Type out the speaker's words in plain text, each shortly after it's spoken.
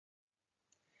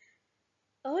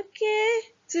Okay,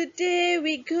 today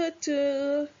we go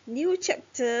to new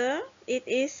chapter. It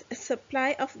is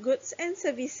supply of goods and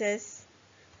services.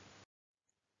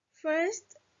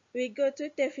 First, we go to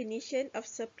definition of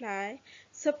supply.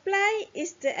 Supply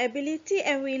is the ability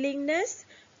and willingness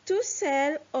to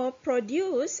sell or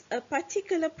produce a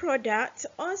particular product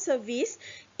or service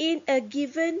in a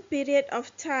given period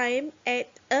of time at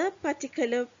a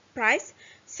particular price,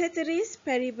 ceteris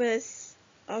paribus.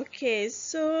 Okay,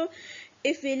 so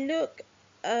if we look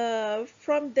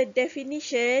from the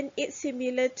definition, it's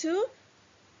similar to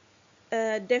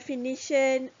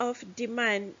definition of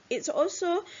demand. It's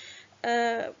also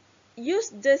uh, use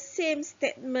the same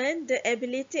statement, the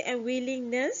ability and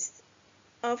willingness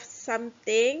of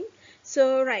something.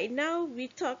 So right now we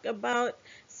talk about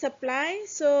supply.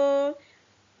 So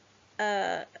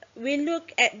uh, we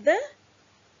look at the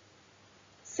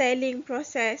selling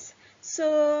process.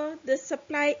 So the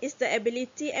supply is the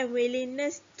ability and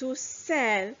willingness to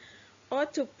sell or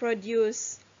to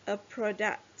produce a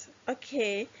product.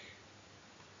 Okay.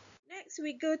 Next,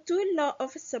 we go to law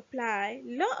of supply.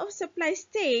 Law of supply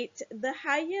states the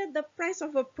higher the price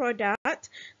of a product,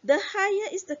 the higher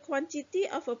is the quantity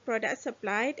of a product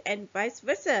supplied, and vice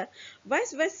versa.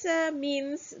 Vice versa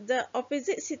means the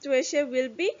opposite situation will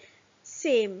be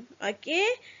same. Okay,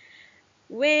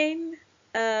 when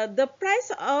the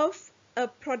price of a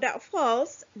product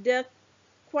falls, the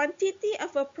quantity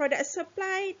of a product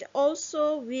supplied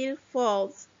also will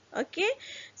fall. Okay,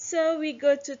 so we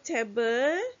go to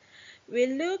table. We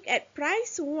look at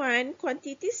price 1,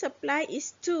 quantity supply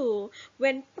is 2.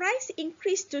 When price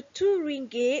increase to 2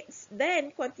 ringgits,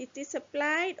 then quantity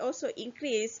supplied also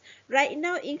increase. Right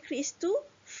now increase to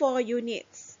 4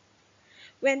 units.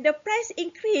 When the price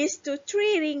increase to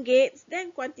 3 ringgits,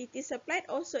 then quantity supplied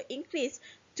also increase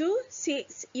to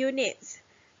 6 units.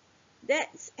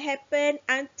 That's happened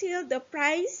until the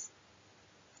price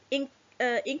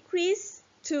increase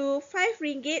to 5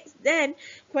 ringgit, then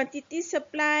quantity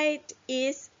supplied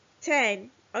is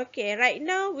 10. Okay, right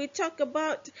now we talk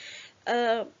about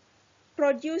uh,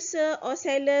 producer or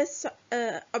seller's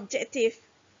objective.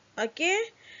 Okay,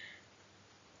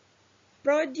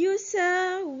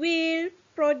 producer will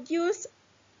produce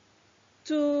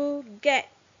to get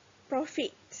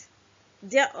profit.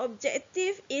 Their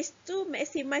objective is to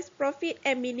maximize profit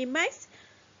and minimize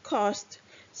cost.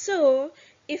 So,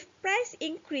 if price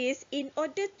increase, in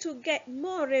order to get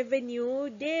more revenue,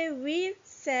 they will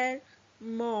sell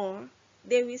more.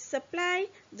 They will supply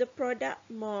the product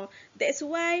more. That's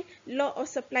why law of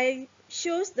supply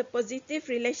shows the positive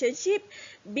relationship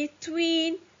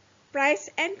between price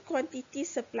and quantity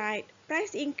supplied.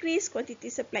 Price increase, quantity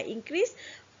supply increase.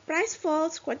 Price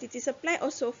falls, quantity supply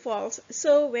also falls.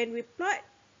 So when we plot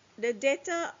the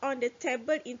data on the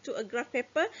table into a graph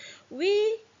paper,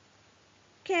 we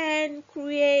can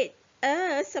create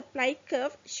a supply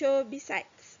curve show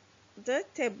besides the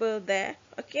table there.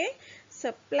 Okay,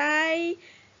 supply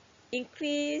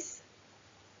increase,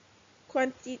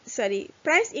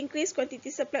 price increase, quantity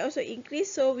supply also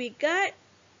increase. So we got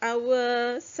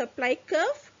our supply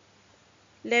curve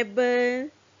label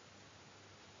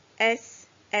as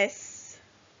S.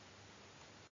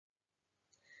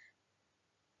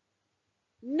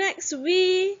 Next,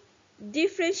 we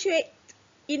differentiate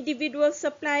individual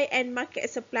supply and market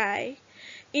supply.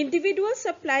 Individual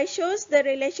supply shows the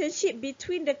relationship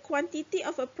between the quantity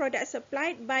of a product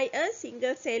supplied by a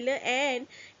single seller and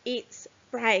its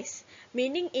price.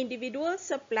 Meaning individual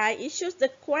supply, it shows the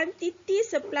quantity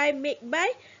supply made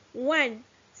by one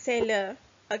seller.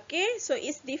 Okay, so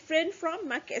it's different from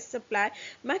market supply.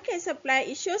 Market supply,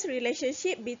 it shows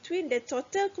relationship between the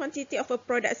total quantity of a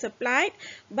product supplied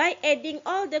by adding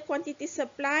all the quantity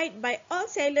supplied by all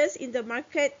sellers in the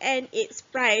market and its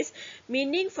price.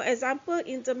 Meaning, for example,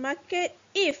 in the market,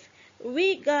 if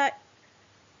we got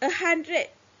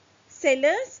 100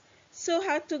 sellers, so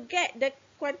how to get the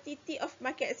quantity of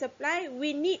market supply?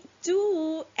 We need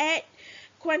to add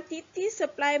quantity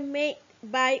supply made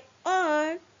by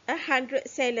all 100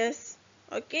 sellers.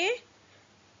 Okay,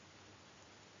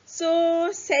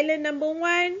 so seller number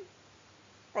 1,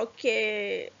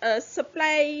 okay,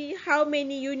 supply how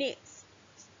many units?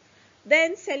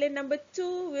 Then seller number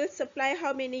 2 will supply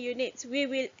how many units? We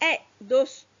will add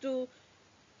those two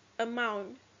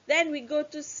amount. Then we go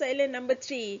to seller number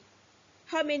 3.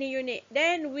 How many units?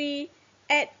 Then we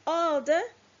add all the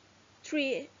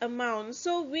 3 amounts.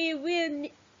 So we will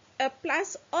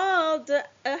plus all the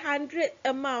 100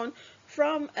 amount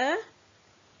from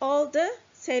all the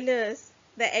sellers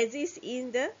that exist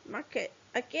in the market.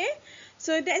 Okay,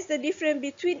 so that's the difference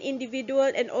between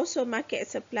individual and also market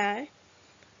supply.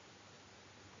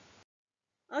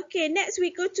 Okay, next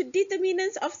we go to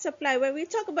determinants of supply. When we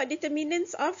talk about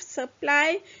determinants of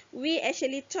supply, we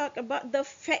actually talk about the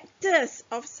factors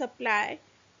of supply.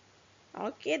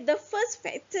 Okay, the first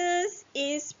factors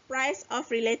is price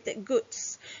of related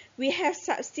goods. We have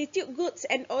substitute goods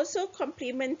and also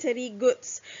complementary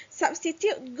goods.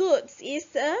 Substitute goods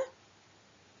is a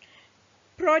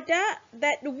product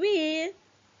that we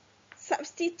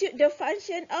substitute the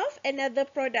function of another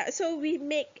product. So we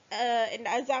make an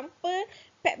example,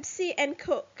 Pepsi and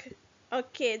Coke.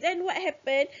 Okay, then what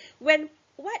happened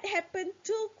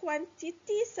to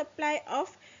quantity supply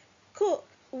of Coke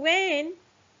when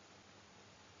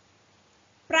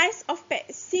price of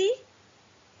Pepsi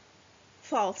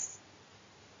falls?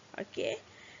 Okay,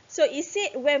 so it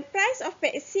said when price of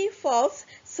Pepsi falls,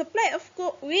 supply of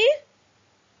Coke will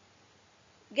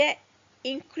get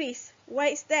increase. Why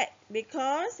is that?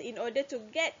 Because in order to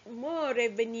get more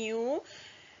revenue,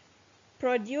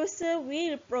 producer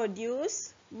will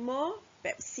produce more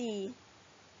Pepsi.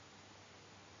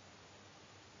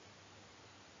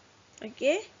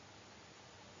 Okay,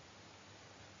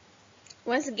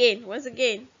 once again,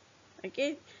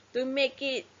 okay, to make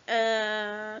it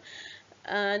not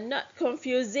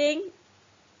confusing,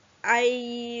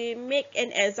 I make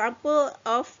an example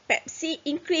of Pepsi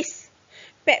increase.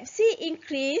 Pepsi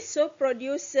increase, so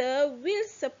producer will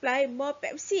supply more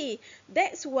Pepsi.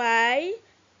 That's why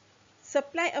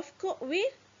supply of Coke will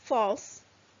falls.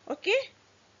 Okay?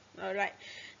 Alright.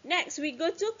 Next, we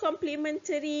go to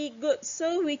complementary goods.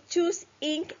 So we choose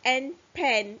ink and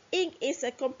pen. Ink is a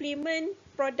complement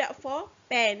product for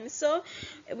pen. So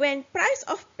when price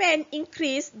of pen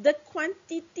increase, the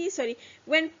quantity supply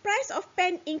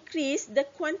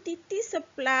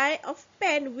of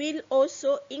pen will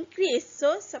also increase.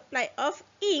 So supply of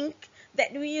ink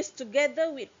that we use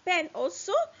together with pen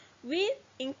also will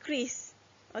increase.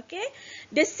 Okay.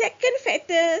 The second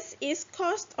factor is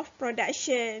cost of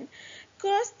production.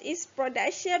 Cost is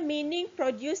production, meaning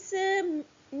producer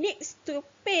needs to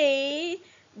pay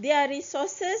their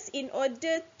resources in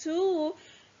order to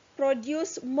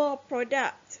produce more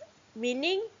product.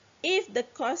 Meaning, if the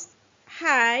cost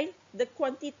high, the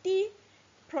quantity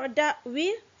product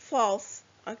will fall.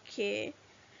 Okay.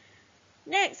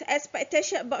 Next,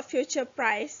 expectation about future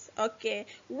price. Okay,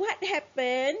 what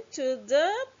happened to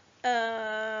the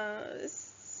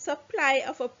supply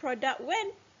of a product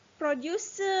when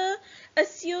producer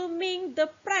assuming the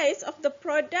price of the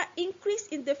product increase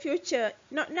in the future?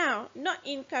 Not now, not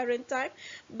in current time,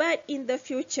 but in the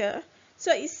future.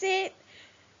 So it said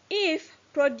if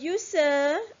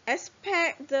producer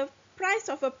expect the price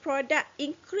of a product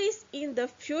increase in the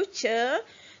future,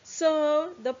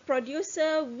 so the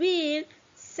producer will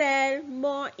sell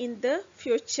more in the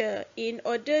future in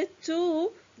order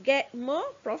to get more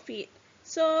profit.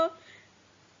 So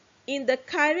in the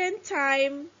current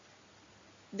time,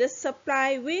 the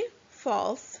supply will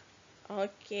fall.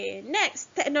 Okay,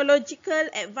 next, technological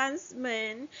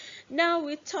advancement. Now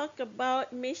we talk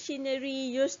about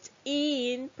machinery used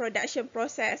in production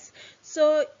process.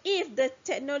 So if the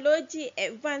technology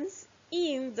advance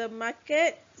in the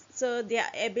market, so their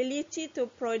ability to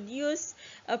produce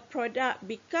a product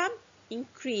become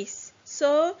increase.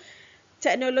 So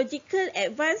technological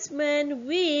advancement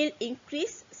will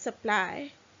increase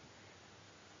supply.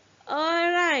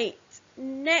 Alright,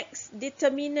 next,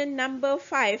 determinant number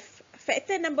 5.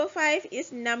 Factor number 5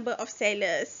 is number of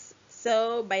sellers.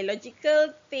 So by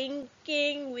logical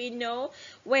thinking, we know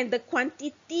when the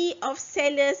quantity of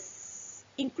sellers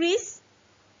increase,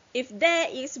 if there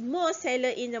is more seller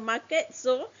in the market,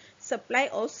 so supply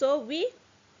also will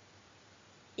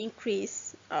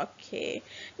increase. Okay.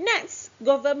 Next,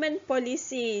 government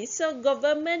policy. So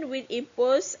government will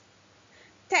impose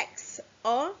tax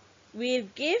or will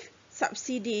give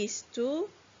subsidies to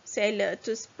seller,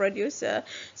 to producer.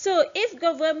 So if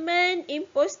government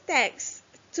impose tax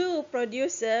to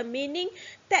producer, meaning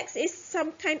tax is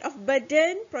some kind of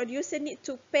burden producer need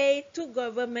to pay to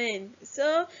government.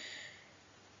 So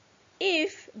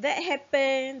if that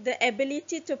happen, the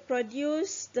ability to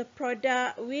produce the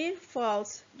product will fall.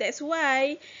 That's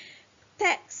why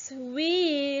tax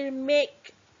will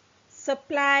make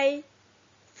supply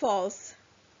falls.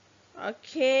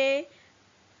 Okay.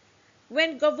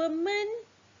 When government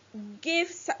give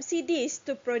subsidies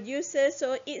to producers,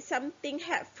 so it's something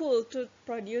helpful to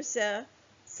producer.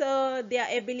 So their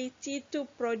ability to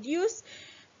produce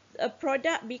a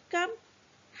product become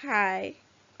high.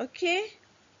 Okay.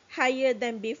 Higher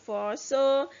than before.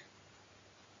 So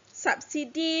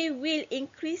subsidy will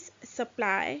increase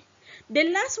supply. The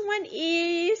last one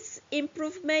is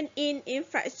improvement in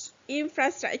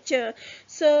infrastructure.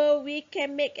 So we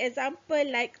can make example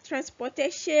like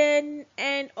transportation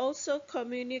and also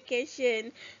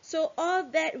communication. So all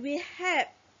that we have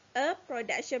a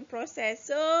production process.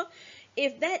 So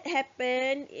if that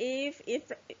happen, if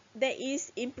there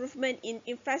is improvement in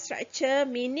infrastructure,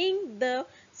 meaning the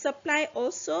supply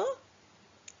also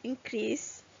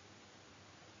increase.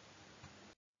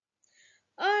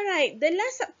 Alright, the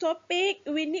last subtopic,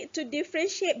 we need to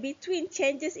differentiate between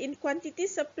changes in quantity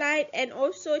supplied and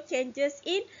also changes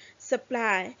in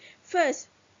supply. First,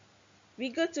 we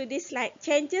go to this slide.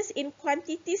 Changes in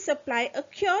quantity supply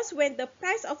occurs when the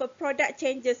price of a product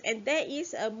changes and there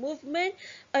is a movement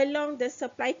along the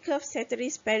supply curve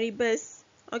ceteris paribus.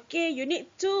 Okay, you need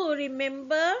to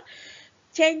remember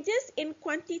changes in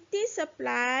quantity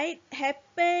supplied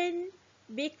happen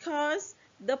because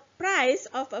the price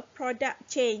of a product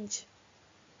change.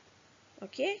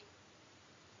 Okay,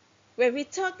 when we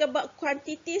talk about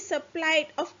quantity supplied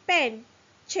of pen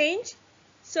change,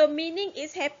 so meaning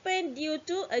it's happened due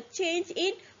to a change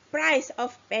in price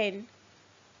of pen.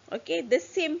 Okay, the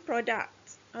same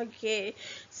product. Okay,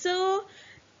 so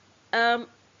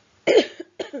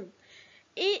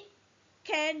it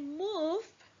can move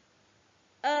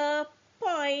a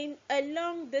point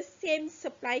along the same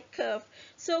supply curve.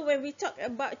 So when we talk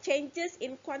about changes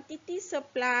in quantity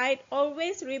supplied,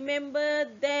 always remember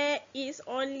there is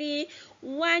only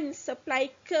one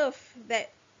supply curve that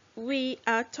we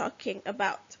are talking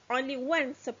about. Only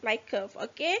one supply curve,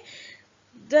 okay?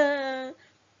 The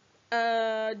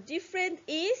difference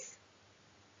is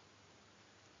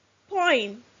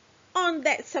point on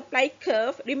that supply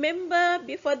curve. Remember,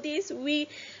 before this, we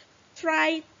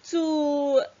try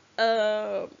to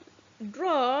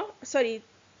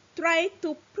try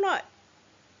to plot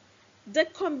the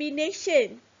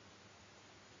combination,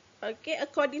 okay,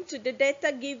 according to the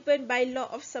data given by law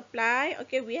of supply.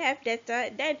 Okay, we have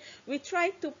data, then we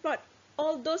try to plot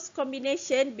all those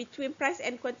combination between price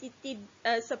and quantity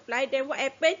supply. Then what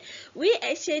happened? We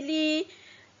actually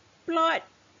plot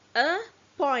a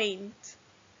point.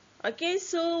 Okay,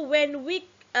 so when we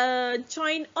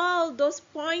join all those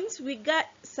points, we got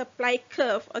supply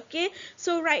curve. Okay,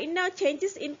 so right now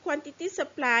changes in quantity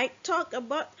supply talk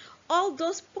about all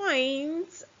those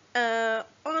points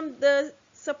on the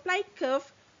supply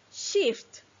curve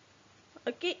shift.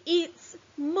 Okay, it's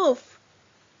move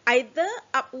either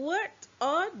upward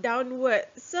or downward.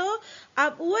 So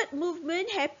upward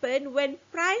movement happen when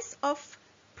price of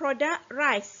product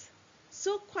rise,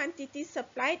 so quantity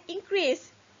supplied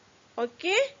increase.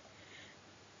 Okay,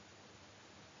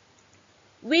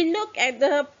 we look at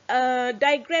the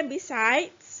diagram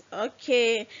besides.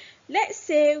 Okay, let's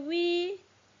say we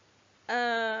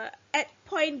at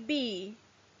point B,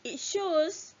 it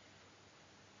shows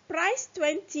price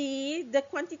 20, the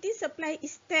quantity supply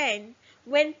is 10.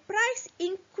 When price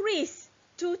increase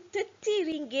to 30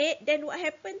 ringgit, then what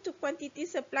happened to quantity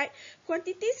supplied?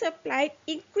 Quantity supplied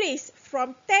increase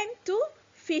from 10 to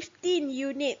 15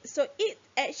 units. So it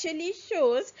actually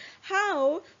shows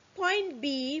how point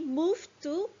B moved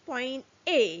to point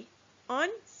A on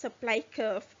supply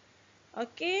curve.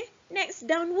 Okay, next,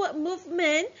 downward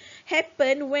movement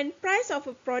happen when price of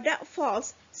a product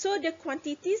falls, so the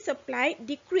quantity supplied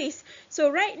decrease. So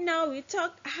right now we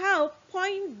talk how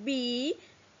point B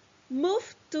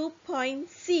moved to point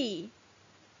C.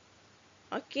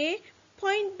 Okay,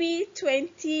 point B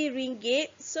 20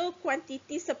 ringgit, so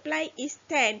quantity supply is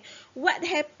 10. What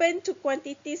happened to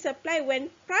quantity supply when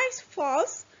price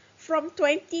falls from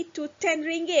 20 to 10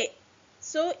 ringgit?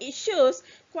 So it shows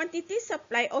quantity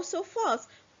supply also falls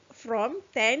from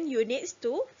 10 units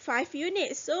to 5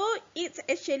 units. So it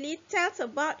actually tells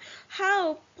about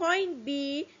how point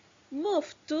B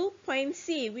moved to point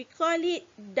C. We call it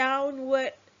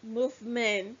downward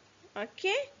movement.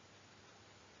 Okay.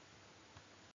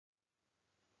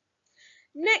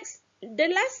 Next, the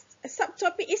last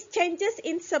subtopic is changes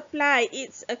in supply.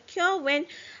 It's occur when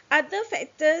other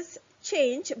factors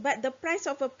change but the price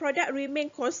of a product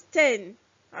remain constant.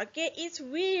 Okay, it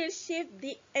will shift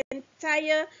the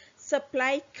entire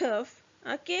supply curve.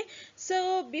 Okay,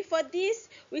 so before this,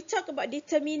 we talk about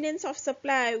determinants of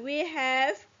supply. We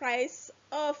have price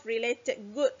of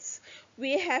related goods.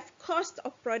 We have cost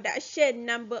of production,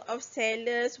 number of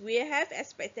sellers. We have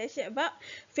expectation about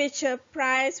future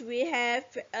price. We have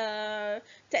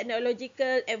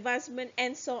technological advancement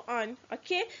and so on.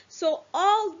 Okay, so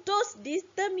all those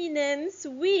determinants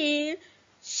will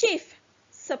shift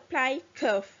supply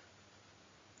curve.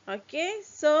 Okay,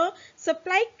 so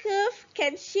supply curve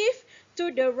can shift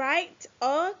to the right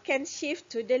or can shift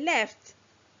to the left.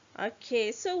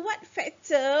 Okay, so what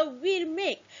factor will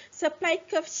make supply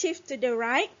curve shift to the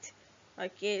right?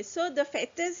 Okay, so the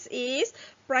factors is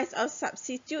price of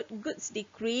substitute goods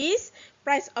decrease,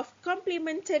 price of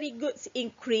complementary goods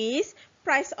increase,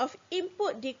 price of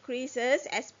input decreases,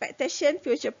 expectation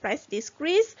future price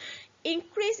decrease,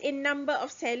 increase in number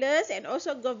of sellers, and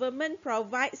also government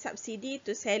provide subsidy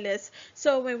to sellers.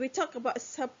 So when we talk about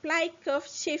supply curve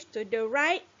shift to the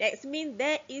right, that means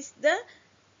there is the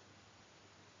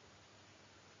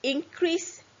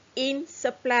increase in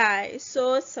supply.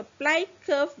 So supply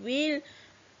curve will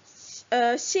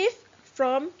shift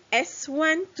from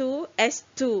S1 to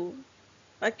S2.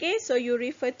 Okay, so you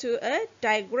refer to a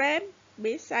diagram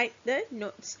beside the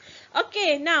notes.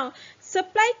 Okay, now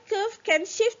supply curve can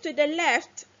shift to the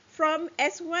left from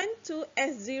S1 to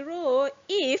S0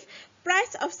 if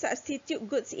price of substitute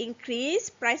goods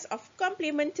increase, price of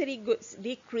complementary goods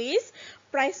decrease,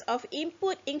 price of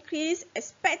input increase,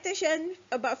 expectation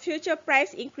about future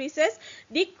price increases,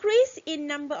 decrease in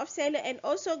number of sellers, and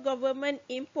also government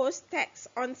impose tax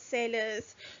on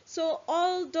sellers. So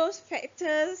all those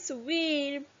factors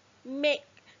will make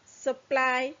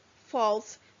supply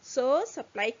falls. So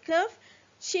supply curve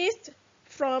shift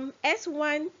from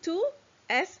S1 to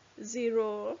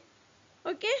S0.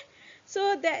 Okay,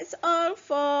 so that's all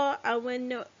for our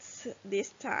notes this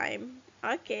time.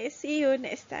 Okay, see you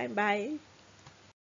next time. Bye.